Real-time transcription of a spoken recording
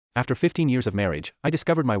After 15 years of marriage, I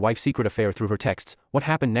discovered my wife's secret affair through her texts. What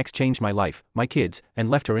happened next changed my life, my kids, and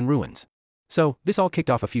left her in ruins. So, this all kicked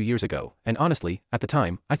off a few years ago, and honestly, at the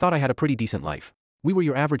time, I thought I had a pretty decent life. We were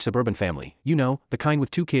your average suburban family, you know, the kind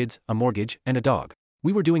with 2 kids, a mortgage, and a dog.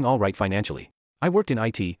 We were doing all right financially. I worked in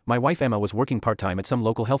IT, my wife Emma was working part-time at some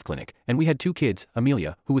local health clinic, and we had 2 kids,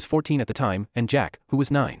 Amelia, who was 14 at the time, and Jack, who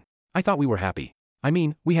was 9. I thought we were happy. I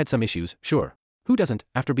mean, we had some issues, sure. Who doesn't,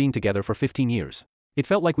 after being together for 15 years? It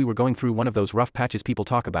felt like we were going through one of those rough patches people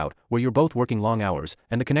talk about, where you're both working long hours,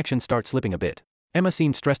 and the connection starts slipping a bit. Emma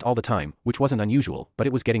seemed stressed all the time, which wasn't unusual, but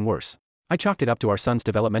it was getting worse. I chalked it up to our son's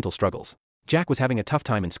developmental struggles. Jack was having a tough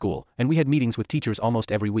time in school, and we had meetings with teachers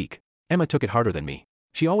almost every week. Emma took it harder than me.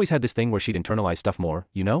 She always had this thing where she'd internalize stuff more,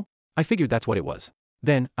 you know? I figured that's what it was.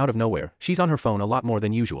 Then, out of nowhere, she's on her phone a lot more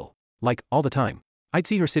than usual. Like, all the time. I'd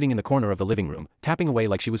see her sitting in the corner of the living room, tapping away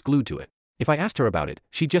like she was glued to it. If I asked her about it,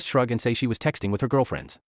 she'd just shrug and say she was texting with her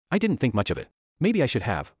girlfriends. I didn't think much of it. Maybe I should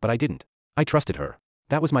have, but I didn't. I trusted her.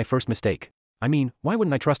 That was my first mistake. I mean, why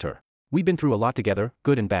wouldn't I trust her? We'd been through a lot together,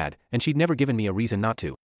 good and bad, and she'd never given me a reason not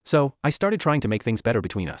to. So, I started trying to make things better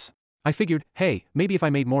between us. I figured, hey, maybe if I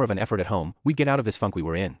made more of an effort at home, we'd get out of this funk we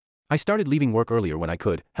were in. I started leaving work earlier when I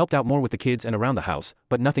could, helped out more with the kids and around the house,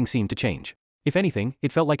 but nothing seemed to change. If anything,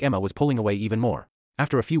 it felt like Emma was pulling away even more.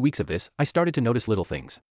 After a few weeks of this, I started to notice little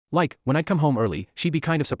things. Like, when I'd come home early, she'd be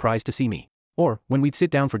kind of surprised to see me. Or, when we'd sit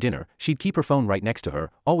down for dinner, she'd keep her phone right next to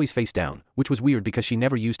her, always face down, which was weird because she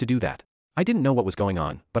never used to do that. I didn't know what was going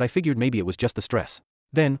on, but I figured maybe it was just the stress.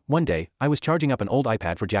 Then, one day, I was charging up an old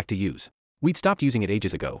iPad for Jack to use. We'd stopped using it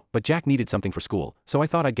ages ago, but Jack needed something for school, so I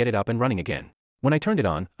thought I'd get it up and running again. When I turned it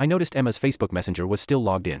on, I noticed Emma's Facebook Messenger was still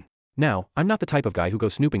logged in. Now, I'm not the type of guy who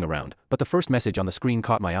goes snooping around, but the first message on the screen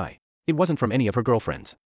caught my eye. It wasn't from any of her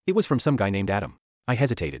girlfriends. It was from some guy named Adam. I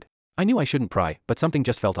hesitated. I knew I shouldn't pry, but something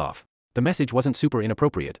just felt off. The message wasn't super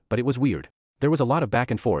inappropriate, but it was weird. There was a lot of back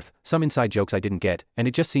and forth, some inside jokes I didn't get, and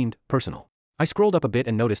it just seemed personal. I scrolled up a bit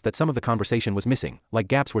and noticed that some of the conversation was missing, like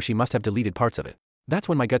gaps where she must have deleted parts of it. That's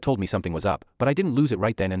when my gut told me something was up, but I didn't lose it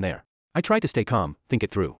right then and there. I tried to stay calm, think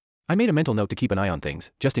it through. I made a mental note to keep an eye on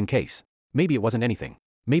things, just in case. Maybe it wasn't anything.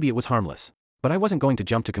 Maybe it was harmless. But I wasn't going to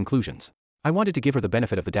jump to conclusions. I wanted to give her the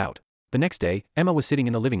benefit of the doubt. The next day, Emma was sitting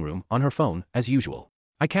in the living room, on her phone, as usual.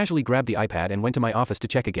 I casually grabbed the iPad and went to my office to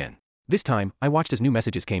check again. This time, I watched as new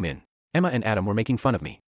messages came in. Emma and Adam were making fun of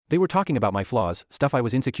me. They were talking about my flaws, stuff I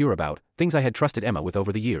was insecure about, things I had trusted Emma with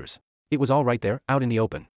over the years. It was all right there, out in the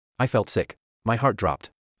open. I felt sick. My heart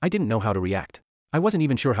dropped. I didn't know how to react. I wasn't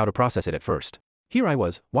even sure how to process it at first. Here I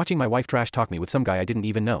was, watching my wife trash talk me with some guy I didn't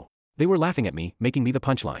even know. They were laughing at me, making me the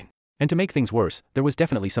punchline. And to make things worse, there was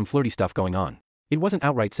definitely some flirty stuff going on. It wasn't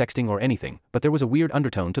outright sexting or anything, but there was a weird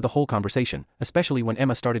undertone to the whole conversation, especially when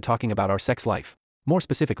Emma started talking about our sex life. More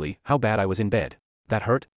specifically, how bad I was in bed. That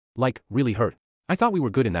hurt? Like, really hurt. I thought we were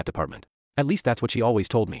good in that department. At least that's what she always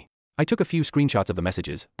told me. I took a few screenshots of the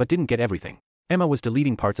messages, but didn't get everything. Emma was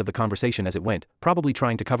deleting parts of the conversation as it went, probably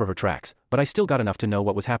trying to cover her tracks, but I still got enough to know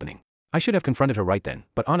what was happening. I should have confronted her right then,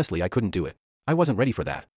 but honestly I couldn't do it. I wasn't ready for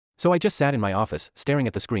that. So I just sat in my office, staring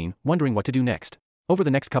at the screen, wondering what to do next. Over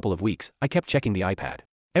the next couple of weeks, I kept checking the iPad.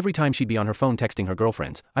 Every time she'd be on her phone texting her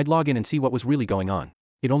girlfriends, I'd log in and see what was really going on.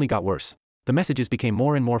 It only got worse. The messages became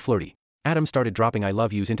more and more flirty. Adam started dropping I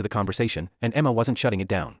love yous into the conversation, and Emma wasn't shutting it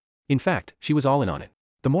down. In fact, she was all in on it.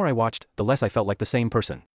 The more I watched, the less I felt like the same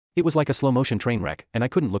person. It was like a slow-motion train wreck, and I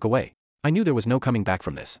couldn't look away. I knew there was no coming back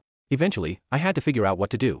from this. Eventually, I had to figure out what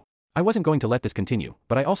to do. I wasn't going to let this continue,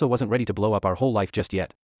 but I also wasn't ready to blow up our whole life just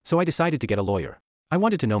yet. So I decided to get a lawyer. I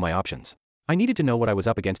wanted to know my options. I needed to know what I was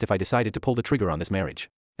up against if I decided to pull the trigger on this marriage.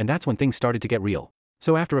 And that's when things started to get real.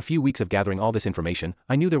 So after a few weeks of gathering all this information,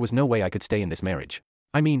 I knew there was no way I could stay in this marriage.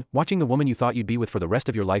 I mean, watching the woman you thought you'd be with for the rest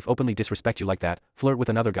of your life openly disrespect you like that, flirt with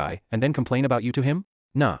another guy, and then complain about you to him?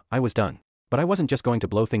 Nah, I was done. But I wasn't just going to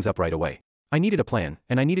blow things up right away. I needed a plan,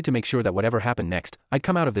 and I needed to make sure that whatever happened next, I'd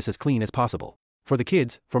come out of this as clean as possible. For the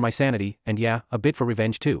kids, for my sanity, and yeah, a bit for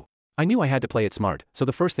revenge too. I knew I had to play it smart, so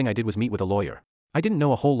the first thing I did was meet with a lawyer. I didn't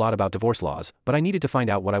know a whole lot about divorce laws, but I needed to find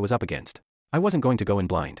out what I was up against. I wasn't going to go in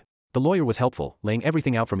blind. The lawyer was helpful, laying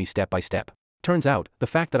everything out for me step by step. Turns out, the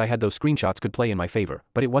fact that I had those screenshots could play in my favor,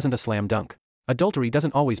 but it wasn't a slam dunk. Adultery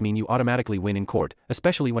doesn't always mean you automatically win in court,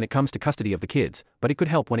 especially when it comes to custody of the kids, but it could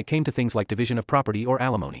help when it came to things like division of property or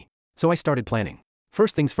alimony. So I started planning.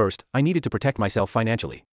 First things first, I needed to protect myself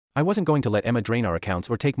financially. I wasn't going to let Emma drain our accounts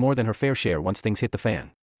or take more than her fair share once things hit the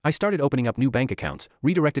fan. I started opening up new bank accounts,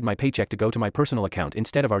 redirected my paycheck to go to my personal account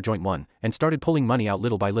instead of our joint one, and started pulling money out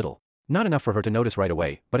little by little. Not enough for her to notice right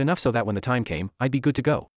away, but enough so that when the time came, I'd be good to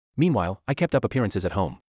go. Meanwhile, I kept up appearances at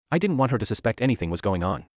home. I didn't want her to suspect anything was going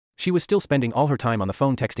on. She was still spending all her time on the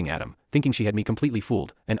phone texting Adam, thinking she had me completely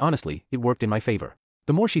fooled, and honestly, it worked in my favor.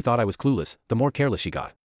 The more she thought I was clueless, the more careless she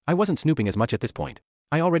got. I wasn't snooping as much at this point.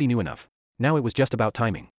 I already knew enough. Now it was just about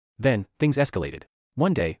timing. Then, things escalated.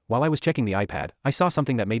 One day, while I was checking the iPad, I saw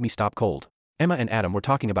something that made me stop cold. Emma and Adam were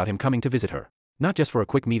talking about him coming to visit her. Not just for a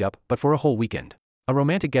quick meetup, but for a whole weekend. A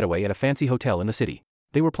romantic getaway at a fancy hotel in the city.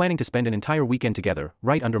 They were planning to spend an entire weekend together,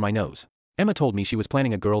 right under my nose. Emma told me she was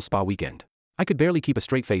planning a girls' spa weekend. I could barely keep a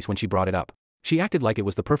straight face when she brought it up. She acted like it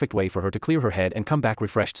was the perfect way for her to clear her head and come back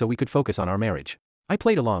refreshed so we could focus on our marriage. I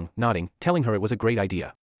played along, nodding, telling her it was a great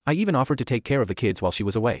idea. I even offered to take care of the kids while she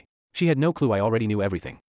was away. She had no clue I already knew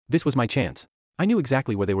everything. This was my chance. I knew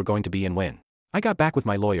exactly where they were going to be and when. I got back with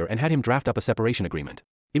my lawyer and had him draft up a separation agreement.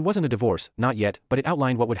 It wasn't a divorce, not yet, but it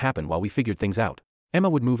outlined what would happen while we figured things out. Emma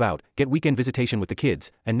would move out, get weekend visitation with the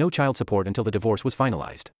kids, and no child support until the divorce was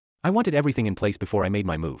finalized. I wanted everything in place before I made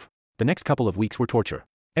my move. The next couple of weeks were torture.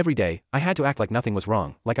 Every day, I had to act like nothing was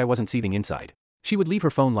wrong, like I wasn't seething inside. She would leave her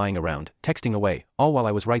phone lying around, texting away, all while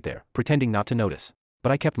I was right there, pretending not to notice.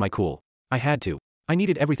 But I kept my cool. I had to. I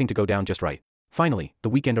needed everything to go down just right. Finally, the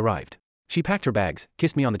weekend arrived. She packed her bags,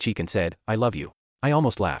 kissed me on the cheek and said, "I love you." I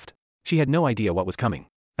almost laughed. She had no idea what was coming.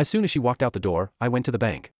 As soon as she walked out the door, I went to the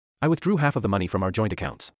bank. I withdrew half of the money from our joint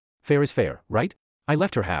accounts. Fair is fair, right? I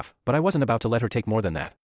left her half, but I wasn't about to let her take more than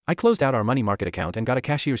that. I closed out our money market account and got a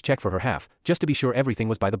cashier's check for her half, just to be sure everything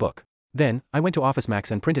was by the book. Then, I went to Office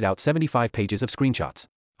Max and printed out 75 pages of screenshots.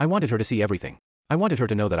 I wanted her to see everything. I wanted her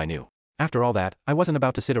to know that I knew. After all that, I wasn't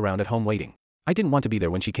about to sit around at home waiting. I didn't want to be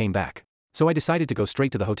there when she came back. So I decided to go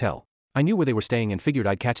straight to the hotel. I knew where they were staying and figured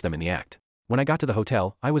I'd catch them in the act. When I got to the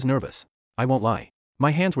hotel, I was nervous. I won't lie.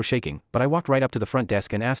 My hands were shaking, but I walked right up to the front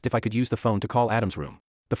desk and asked if I could use the phone to call Adam's room.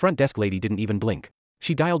 The front desk lady didn't even blink.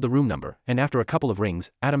 She dialed the room number, and after a couple of rings,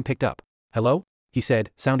 Adam picked up. "Hello?" he said,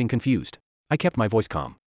 sounding confused. I kept my voice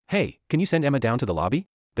calm. "Hey, can you send Emma down to the lobby?"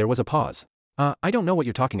 There was a pause. I don't know what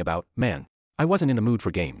you're talking about, man. I wasn't in the mood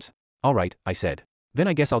for games. "All right," I said. "Then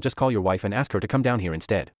I guess I'll just call your wife and ask her to come down here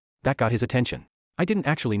instead." That got his attention. I didn't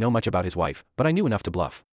actually know much about his wife, but I knew enough to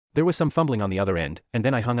bluff. There was some fumbling on the other end, and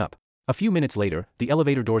then I hung up. A few minutes later, the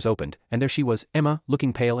elevator doors opened, and there she was, Emma,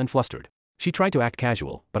 looking pale and flustered. She tried to act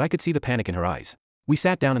casual, but I could see the panic in her eyes. We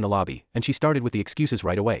sat down in the lobby, and she started with the excuses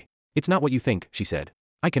right away. "It's not what you think," she said.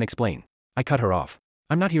 "I can explain." I cut her off.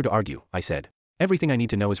 "I'm not here to argue," I said. "Everything I need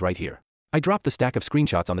to know is right here." I dropped the stack of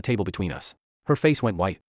screenshots on the table between us. Her face went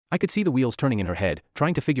white. I could see the wheels turning in her head,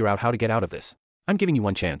 trying to figure out how to get out of this. "I'm giving you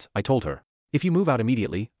one chance," I told her. "If you move out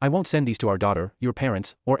immediately, I won't send these to our daughter, your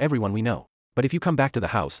parents, or everyone we know. But if you come back to the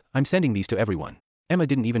house, I'm sending these to everyone." Emma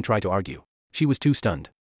didn't even try to argue. She was too stunned.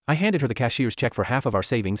 I handed her the cashier's check for half of our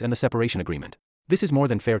savings and the separation agreement. "This is more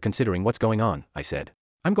than fair considering what's going on," I said.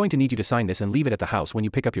 "I'm going to need you to sign this and leave it at the house when you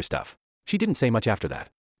pick up your stuff." She didn't say much after that.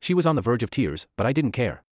 She was on the verge of tears, but I didn't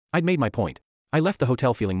care. I'd made my point. I left the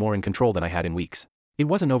hotel feeling more in control than I had in weeks. It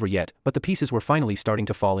wasn't over yet, but the pieces were finally starting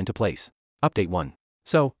to fall into place. Update 1.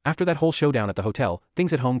 So, after that whole showdown at the hotel,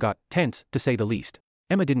 things at home got tense, to say the least.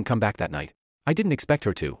 Emma didn't come back that night. I didn't expect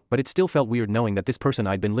her to, but it still felt weird knowing that this person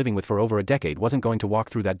I'd been living with for over a decade wasn't going to walk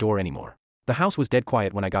through that door anymore. The house was dead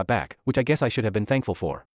quiet when I got back, which I guess I should have been thankful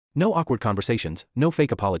for. No awkward conversations, no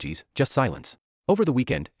fake apologies, just silence. Over the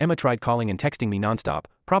weekend, Emma tried calling and texting me nonstop,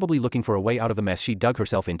 probably looking for a way out of the mess she'd dug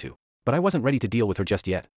herself into. But I wasn't ready to deal with her just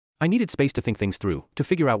yet. I needed space to think things through, to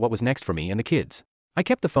figure out what was next for me and the kids. I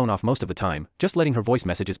kept the phone off most of the time, just letting her voice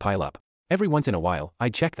messages pile up. Every once in a while,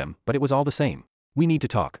 I'd check them, but it was all the same. "We need to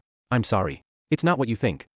talk. I'm sorry. It's not what you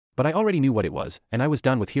think." But I already knew what it was, and I was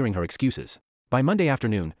done with hearing her excuses. By Monday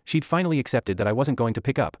afternoon, she'd finally accepted that I wasn't going to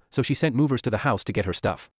pick up, so she sent movers to the house to get her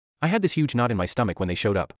stuff. I had this huge knot in my stomach when they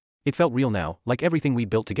showed up. It felt real now, like everything we'd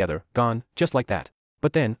built together, gone, just like that.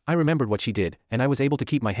 But then, I remembered what she did, and I was able to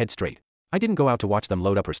keep my head straight. I didn't go out to watch them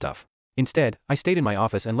load up her stuff. Instead, I stayed in my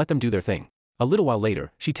office and let them do their thing. A little while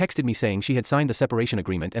later, she texted me saying she had signed the separation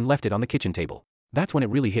agreement and left it on the kitchen table. That's when it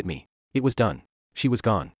really hit me. It was done. She was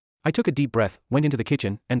gone. I took a deep breath, went into the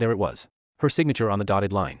kitchen, and there it was. Her signature on the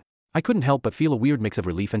dotted line. I couldn't help but feel a weird mix of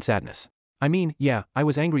relief and sadness. I mean, yeah, I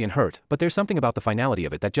was angry and hurt, but there's something about the finality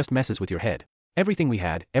of it that just messes with your head. Everything we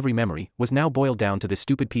had, every memory, was now boiled down to this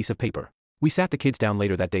stupid piece of paper. We sat the kids down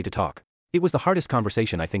later that day to talk. It was the hardest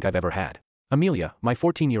conversation I think I've ever had. Amelia, my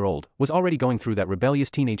 14-year-old, was already going through that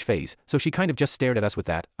rebellious teenage phase, so she kind of just stared at us with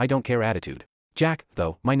that "I don't care" attitude. Jack,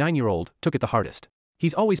 though, my 9-year-old, took it the hardest.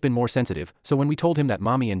 He's always been more sensitive, so when we told him that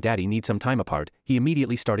mommy and daddy need some time apart, he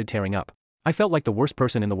immediately started tearing up. I felt like the worst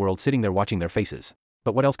person in the world sitting there watching their faces.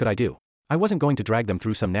 But what else could I do? I wasn't going to drag them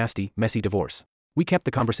through some nasty, messy divorce. We kept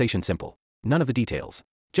the conversation simple. None of the details.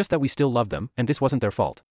 Just that we still loved them, and this wasn't their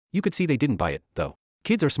fault. You could see they didn't buy it, though.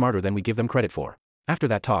 Kids are smarter than we give them credit for. After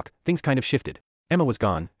that talk, things kind of shifted. Emma was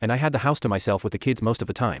gone, and I had the house to myself with the kids most of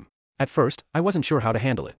the time. At first, I wasn't sure how to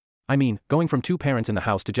handle it. I mean, going from 2 parents in the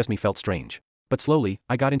house to just me felt strange. But slowly,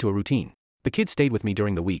 I got into a routine. The kids stayed with me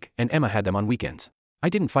during the week, and Emma had them on weekends. I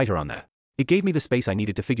didn't fight her on that. It gave me the space I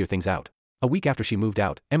needed to figure things out. A week after she moved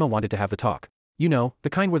out, Emma wanted to have the talk. You know, the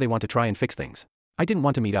kind where they want to try and fix things. I didn't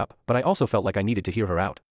want to meet up, but I also felt like I needed to hear her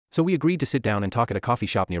out. So we agreed to sit down and talk at a coffee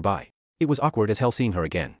shop nearby. It was awkward as hell seeing her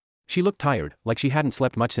again. She looked tired, like she hadn't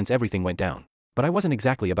slept much since everything went down. But I wasn't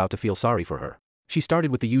exactly about to feel sorry for her. She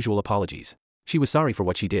started with the usual apologies. She was sorry for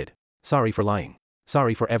what she did. Sorry for lying.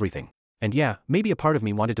 Sorry for everything. And yeah, maybe a part of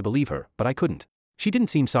me wanted to believe her, but I couldn't. She didn't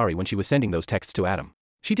seem sorry when she was sending those texts to Adam.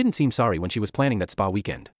 She didn't seem sorry when she was planning that spa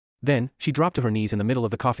weekend. Then, she dropped to her knees in the middle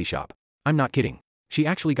of the coffee shop. I'm not kidding. She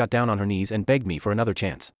actually got down on her knees and begged me for another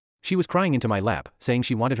chance. She was crying into my lap, saying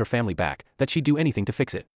she wanted her family back, that she'd do anything to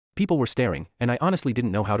fix it. People were staring, and I honestly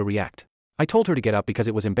didn't know how to react. I told her to get up because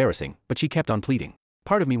it was embarrassing, but she kept on pleading.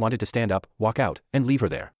 Part of me wanted to stand up, walk out, and leave her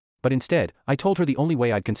there. But instead, I told her the only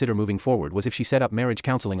way I'd consider moving forward was if she set up marriage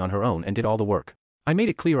counseling on her own and did all the work. I made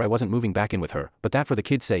it clear I wasn't moving back in with her, but that for the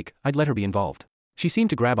kids' sake, I'd let her be involved. She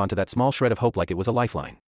seemed to grab onto that small shred of hope like it was a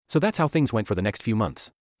lifeline. So that's how things went for the next few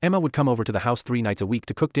months. Emma would come over to the house 3 nights a week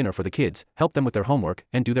to cook dinner for the kids, help them with their homework,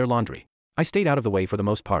 and do their laundry. I stayed out of the way for the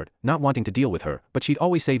most part, not wanting to deal with her, but she'd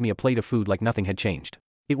always save me a plate of food like nothing had changed.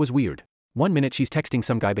 It was weird. One minute she's texting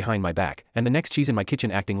some guy behind my back, and the next she's in my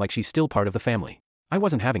kitchen acting like she's still part of the family. I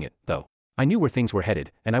wasn't having it, though. I knew where things were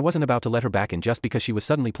headed, and I wasn't about to let her back in just because she was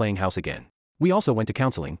suddenly playing house again. We also went to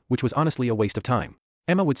counseling, which was honestly a waste of time.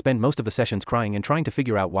 Emma would spend most of the sessions crying and trying to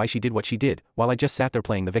figure out why she did what she did, while I just sat there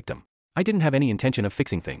playing the victim. I didn't have any intention of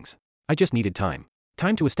fixing things. I just needed time.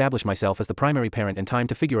 Time to establish myself as the primary parent and time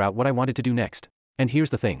to figure out what I wanted to do next. And here's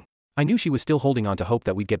the thing. I knew she was still holding on to hope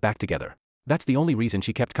that we'd get back together. That's the only reason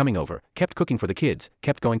she kept coming over, kept cooking for the kids,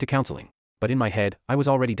 kept going to counseling. But in my head, I was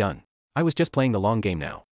already done. I was just playing the long game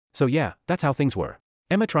now. So yeah, that's how things were.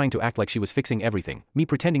 Emma trying to act like she was fixing everything, me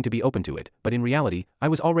pretending to be open to it, but in reality, I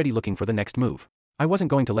was already looking for the next move. I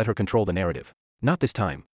wasn't going to let her control the narrative. Not this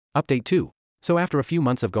time. Update 2. So after a few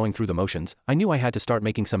months of going through the motions, I knew I had to start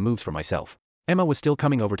making some moves for myself. Emma was still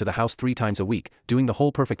coming over to the house 3 times a week, doing the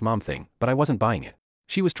whole perfect mom thing, but I wasn't buying it.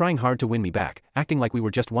 She was trying hard to win me back, acting like we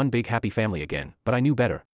were just one big happy family again, but I knew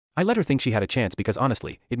better. I let her think she had a chance because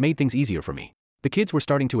honestly, it made things easier for me. The kids were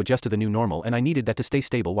starting to adjust to the new normal and I needed that to stay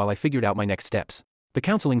stable while I figured out my next steps. The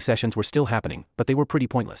counseling sessions were still happening, but they were pretty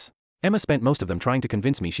pointless. Emma spent most of them trying to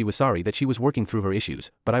convince me she was sorry that she was working through her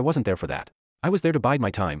issues, but I wasn't there for that. I was there to bide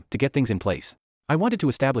my time, to get things in place. I wanted to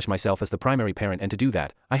establish myself as the primary parent, and to do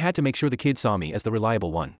that, I had to make sure the kids saw me as the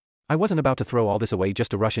reliable one. I wasn't about to throw all this away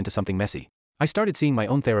just to rush into something messy. I started seeing my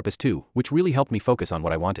own therapist too, which really helped me focus on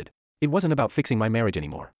what I wanted. It wasn't about fixing my marriage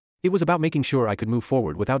anymore. It was about making sure I could move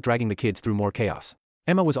forward without dragging the kids through more chaos.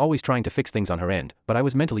 Emma was always trying to fix things on her end, but I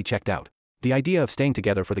was mentally checked out. The idea of staying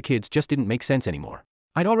together for the kids just didn't make sense anymore.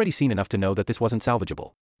 I'd already seen enough to know that this wasn't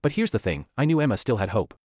salvageable. But here's the thing, I knew Emma still had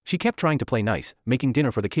hope. She kept trying to play nice, making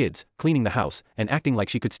dinner for the kids, cleaning the house, and acting like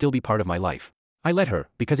she could still be part of my life. I let her,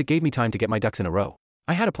 because it gave me time to get my ducks in a row.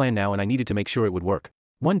 I had a plan now and I needed to make sure it would work.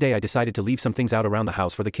 One day I decided to leave some things out around the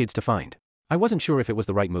house for the kids to find. I wasn't sure if it was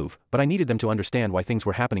the right move, but I needed them to understand why things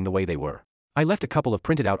were happening the way they were. I left a couple of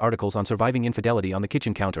printed out articles on surviving infidelity on the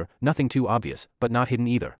kitchen counter, nothing too obvious, but not hidden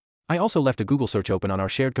either. I also left a Google search open on our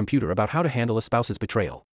shared computer about how to handle a spouse's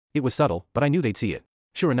betrayal. It was subtle, but I knew they'd see it.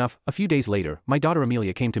 Sure enough, a few days later, my daughter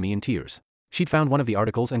Amelia came to me in tears. She'd found one of the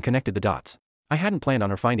articles and connected the dots. I hadn't planned on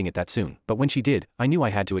her finding it that soon, but when she did, I knew I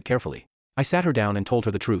had to it carefully. I sat her down and told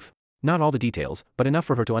her the truth. Not all the details, but enough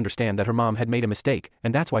for her to understand that her mom had made a mistake,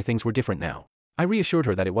 and that's why things were different now. I reassured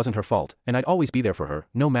her that it wasn't her fault, and I'd always be there for her,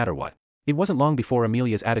 no matter what. It wasn't long before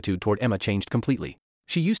Amelia's attitude toward Emma changed completely.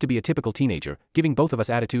 She used to be a typical teenager, giving both of us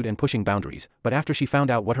attitude and pushing boundaries, but after she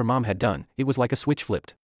found out what her mom had done, it was like a switch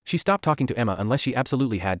flipped. She stopped talking to Emma unless she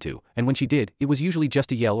absolutely had to, and when she did, it was usually just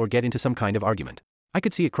to yell or get into some kind of argument. I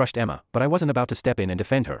could see it crushed Emma, but I wasn't about to step in and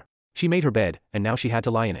defend her. She made her bed, and now she had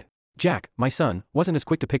to lie in it. Jack, my son, wasn't as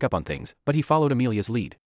quick to pick up on things, but he followed Amelia's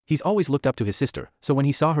lead. He's always looked up to his sister, so when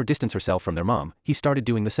he saw her distance herself from their mom, he started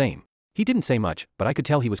doing the same. He didn't say much, but I could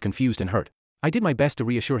tell he was confused and hurt. I did my best to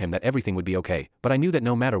reassure him that everything would be okay, but I knew that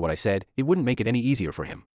no matter what I said, it wouldn't make it any easier for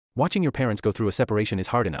him. Watching your parents go through a separation is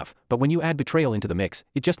hard enough, but when you add betrayal into the mix,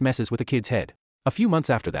 it just messes with a kid's head. A few months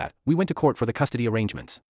after that, we went to court for the custody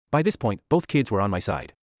arrangements. By this point, both kids were on my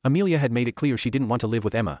side. Amelia had made it clear she didn't want to live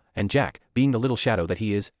with Emma, and Jack, being the little shadow that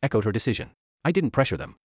he is, echoed her decision. I didn't pressure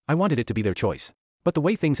them. I wanted it to be their choice. But the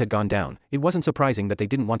way things had gone down, it wasn't surprising that they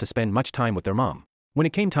didn't want to spend much time with their mom. When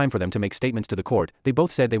it came time for them to make statements to the court, they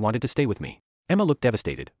both said they wanted to stay with me. Emma looked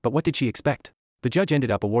devastated, but what did she expect? The judge ended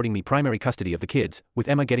up awarding me primary custody of the kids, with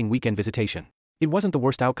Emma getting weekend visitation. It wasn't the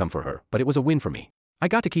worst outcome for her, but it was a win for me. I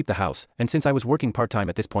got to keep the house, and since I was working part-time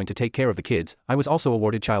at this point to take care of the kids, I was also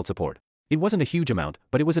awarded child support. It wasn't a huge amount,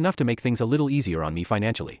 but it was enough to make things a little easier on me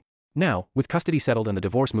financially. Now, with custody settled and the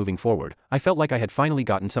divorce moving forward, I felt like I had finally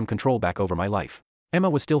gotten some control back over my life. Emma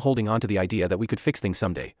was still holding on to the idea that we could fix things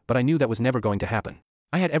someday, but I knew that was never going to happen.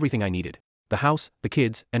 I had everything I needed. The house, the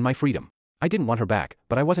kids, and my freedom. I didn't want her back,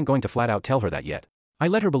 but I wasn't going to flat out tell her that yet. I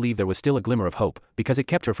let her believe there was still a glimmer of hope, because it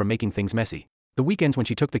kept her from making things messy. The weekends when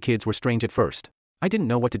she took the kids were strange at first. I didn't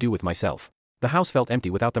know what to do with myself. The house felt empty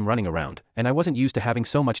without them running around, and I wasn't used to having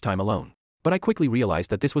so much time alone. But I quickly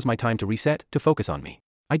realized that this was my time to reset, to focus on me.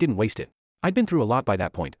 I didn't waste it. I'd been through a lot by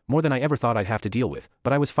that point, more than I ever thought I'd have to deal with,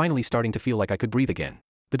 but I was finally starting to feel like I could breathe again.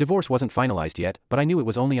 The divorce wasn't finalized yet, but I knew it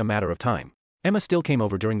was only a matter of time. Emma still came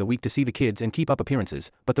over during the week to see the kids and keep up appearances,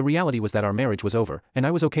 but the reality was that our marriage was over, and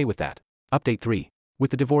I was okay with that. Update 3. With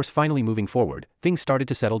the divorce finally moving forward, things started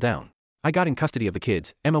to settle down. I got in custody of the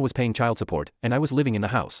kids, Emma was paying child support, and I was living in the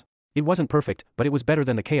house. It wasn't perfect, but it was better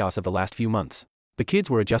than the chaos of the last few months. The kids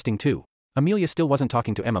were adjusting too. Amelia still wasn't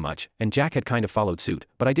talking to Emma much, and Jack had kind of followed suit,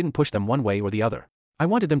 but I didn't push them one way or the other. I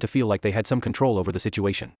wanted them to feel like they had some control over the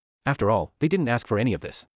situation. After all, they didn't ask for any of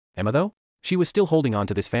this. Emma though? She was still holding on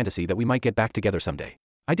to this fantasy that we might get back together someday.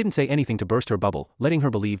 I didn't say anything to burst her bubble, letting her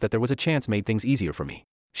believe that there was a chance made things easier for me.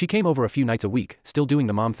 She came over a few nights a week, still doing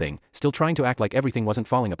the mom thing, still trying to act like everything wasn't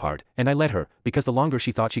falling apart, and I let her, because the longer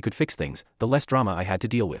she thought she could fix things, the less drama I had to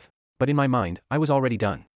deal with. But in my mind, I was already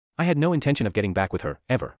done. I had no intention of getting back with her,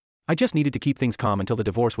 ever. I just needed to keep things calm until the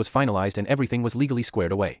divorce was finalized and everything was legally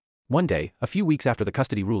squared away. One day, a few weeks after the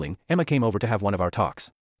custody ruling, Emma came over to have one of our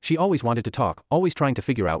talks. She always wanted to talk, always trying to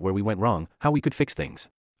figure out where we went wrong, how we could fix things.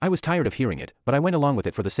 I was tired of hearing it, but I went along with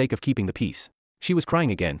it for the sake of keeping the peace. She was crying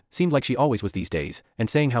again, seemed like she always was these days, and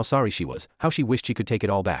saying how sorry she was, how she wished she could take it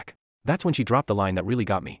all back. That's when she dropped the line that really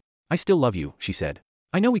got me. I still love you, she said.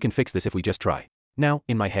 I know we can fix this if we just try. Now,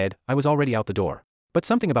 in my head, I was already out the door. But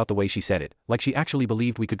something about the way she said it, like she actually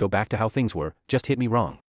believed we could go back to how things were, just hit me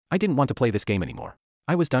wrong. I didn't want to play this game anymore.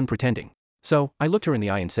 I was done pretending. So, I looked her in the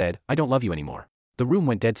eye and said, I don't love you anymore. The room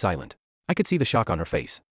went dead silent. I could see the shock on her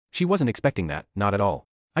face. She wasn't expecting that, not at all.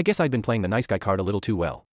 I guess I'd been playing the nice guy card a little too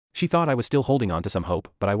well. She thought I was still holding on to some hope,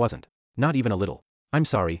 but I wasn't. Not even a little. I'm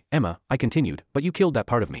sorry, Emma, I continued, but you killed that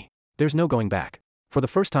part of me. There's no going back. For the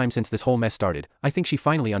first time since this whole mess started, I think she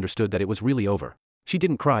finally understood that it was really over. She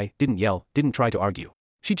didn't cry, didn't yell, didn't try to argue.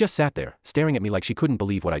 She just sat there, staring at me like she couldn't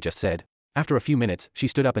believe what I just said. After a few minutes, she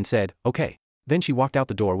stood up and said, okay. Then she walked out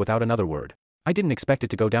the door without another word. I didn't expect it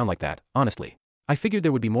to go down like that, honestly. I figured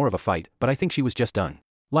there would be more of a fight, but I think she was just done.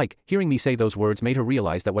 Like, hearing me say those words made her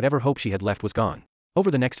realize that whatever hope she had left was gone.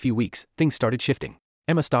 Over the next few weeks, things started shifting.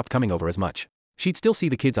 Emma stopped coming over as much. She'd still see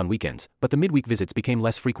the kids on weekends, but the midweek visits became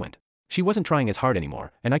less frequent. She wasn't trying as hard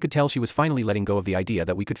anymore, and I could tell she was finally letting go of the idea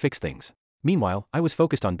that we could fix things. Meanwhile, I was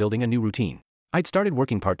focused on building a new routine. I'd started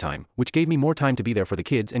working part-time, which gave me more time to be there for the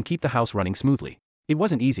kids and keep the house running smoothly. It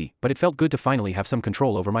wasn't easy, but it felt good to finally have some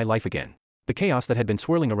control over my life again. The chaos that had been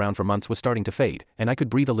swirling around for months was starting to fade, and I could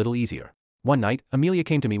breathe a little easier. One night, Amelia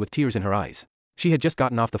came to me with tears in her eyes. She had just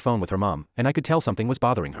gotten off the phone with her mom, and I could tell something was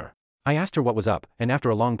bothering her. I asked her what was up, and after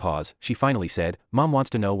a long pause, she finally said, Mom wants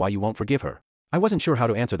to know why you won't forgive her. I wasn't sure how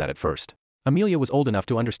to answer that at first. Amelia was old enough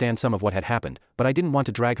to understand some of what had happened, but I didn't want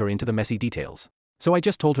to drag her into the messy details. So I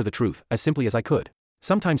just told her the truth, as simply as I could.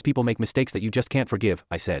 Sometimes people make mistakes that you just can't forgive,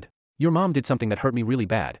 I said. Your mom did something that hurt me really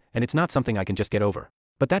bad, and it's not something I can just get over.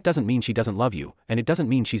 But that doesn't mean she doesn't love you, and it doesn't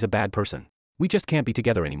mean she's a bad person. We just can't be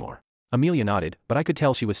together anymore. Amelia nodded, but I could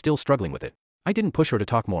tell she was still struggling with it. I didn't push her to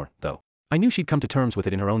talk more, though. I knew she'd come to terms with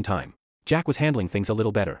it in her own time. Jack was handling things a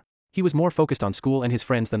little better. He was more focused on school and his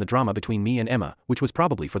friends than the drama between me and Emma, which was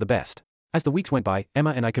probably for the best. As the weeks went by,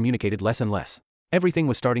 Emma and I communicated less and less. Everything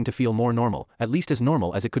was starting to feel more normal, at least as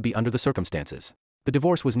normal as it could be under the circumstances. The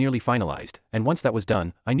divorce was nearly finalized, and once that was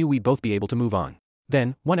done, I knew we'd both be able to move on.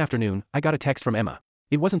 Then, one afternoon, I got a text from Emma.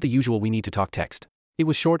 It wasn't the usual we need to talk text. It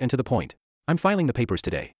was short and to the point. I'm filing the papers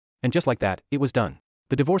today. And just like that, it was done.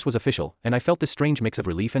 The divorce was official, and I felt this strange mix of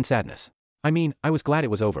relief and sadness. I mean, I was glad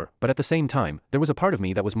it was over, but at the same time, there was a part of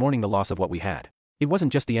me that was mourning the loss of what we had. It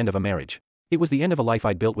wasn't just the end of a marriage. It was the end of a life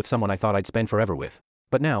I'd built with someone I thought I'd spend forever with.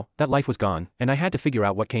 But now, that life was gone, and I had to figure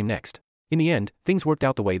out what came next. In the end, things worked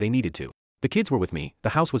out the way they needed to. The kids were with me, the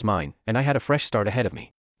house was mine, and I had a fresh start ahead of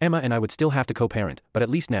me. Emma and I would still have to co-parent, but at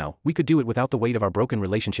least now, we could do it without the weight of our broken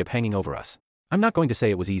relationship hanging over us. I'm not going to say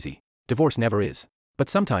it was easy. Divorce never is. But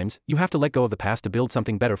sometimes, you have to let go of the past to build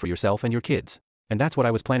something better for yourself and your kids. And that's what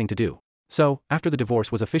I was planning to do. So, after the divorce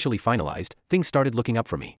was officially finalized, things started looking up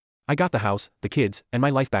for me. I got the house, the kids, and my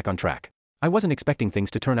life back on track. I wasn't expecting things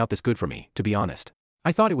to turn out this good for me, to be honest.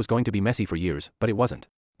 I thought it was going to be messy for years, but it wasn't.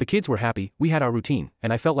 The kids were happy, we had our routine,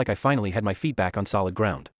 and I felt like I finally had my feet back on solid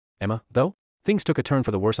ground. Emma, though? Things took a turn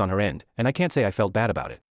for the worse on her end, and I can't say I felt bad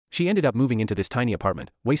about it. She ended up moving into this tiny apartment,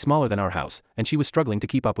 way smaller than our house, and she was struggling to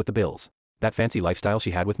keep up with the bills. That fancy lifestyle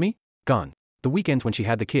she had with me? Gone. The weekends when she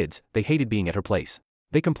had the kids, they hated being at her place.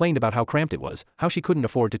 They complained about how cramped it was, how she couldn't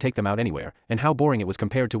afford to take them out anywhere, and how boring it was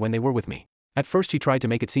compared to when they were with me. At first she tried to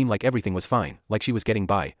make it seem like everything was fine, like she was getting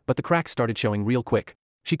by, but the cracks started showing real quick.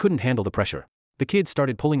 She couldn't handle the pressure. The kids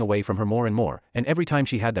started pulling away from her more and more, and every time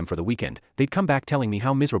she had them for the weekend, they'd come back telling me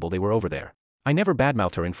how miserable they were over there. I never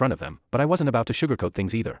badmouthed her in front of them, but I wasn't about to sugarcoat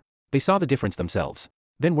things either. They saw the difference themselves.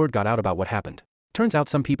 Then word got out about what happened. Turns out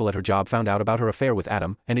some people at her job found out about her affair with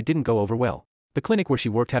Adam, and it didn't go over well. The clinic where she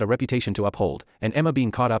worked had a reputation to uphold, and Emma being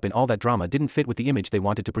caught up in all that drama didn't fit with the image they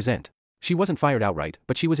wanted to present. She wasn't fired outright,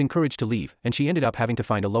 but she was encouraged to leave, and she ended up having to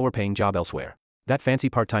find a lower-paying job elsewhere. That fancy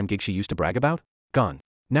part-time gig she used to brag about? Gone.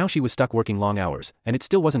 Now she was stuck working long hours, and it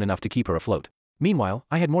still wasn't enough to keep her afloat. Meanwhile,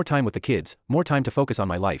 I had more time with the kids, more time to focus on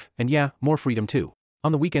my life, and yeah, more freedom too.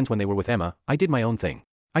 On the weekends when they were with Emma, I did my own thing.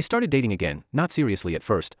 I started dating again, not seriously at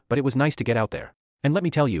first, but it was nice to get out there. And let me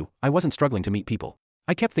tell you, I wasn't struggling to meet people.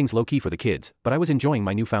 I kept things low-key for the kids, but I was enjoying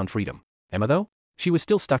my newfound freedom. Emma though? She was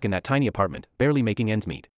still stuck in that tiny apartment, barely making ends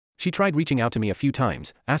meet. She tried reaching out to me a few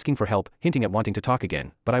times, asking for help, hinting at wanting to talk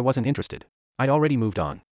again, but I wasn't interested. I'd already moved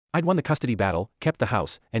on. I'd won the custody battle, kept the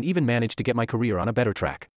house, and even managed to get my career on a better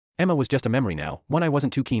track. Emma was just a memory now, one I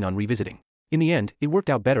wasn't too keen on revisiting. In the end, it worked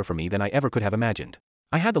out better for me than I ever could have imagined.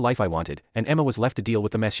 I had the life I wanted, and Emma was left to deal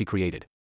with the mess she created.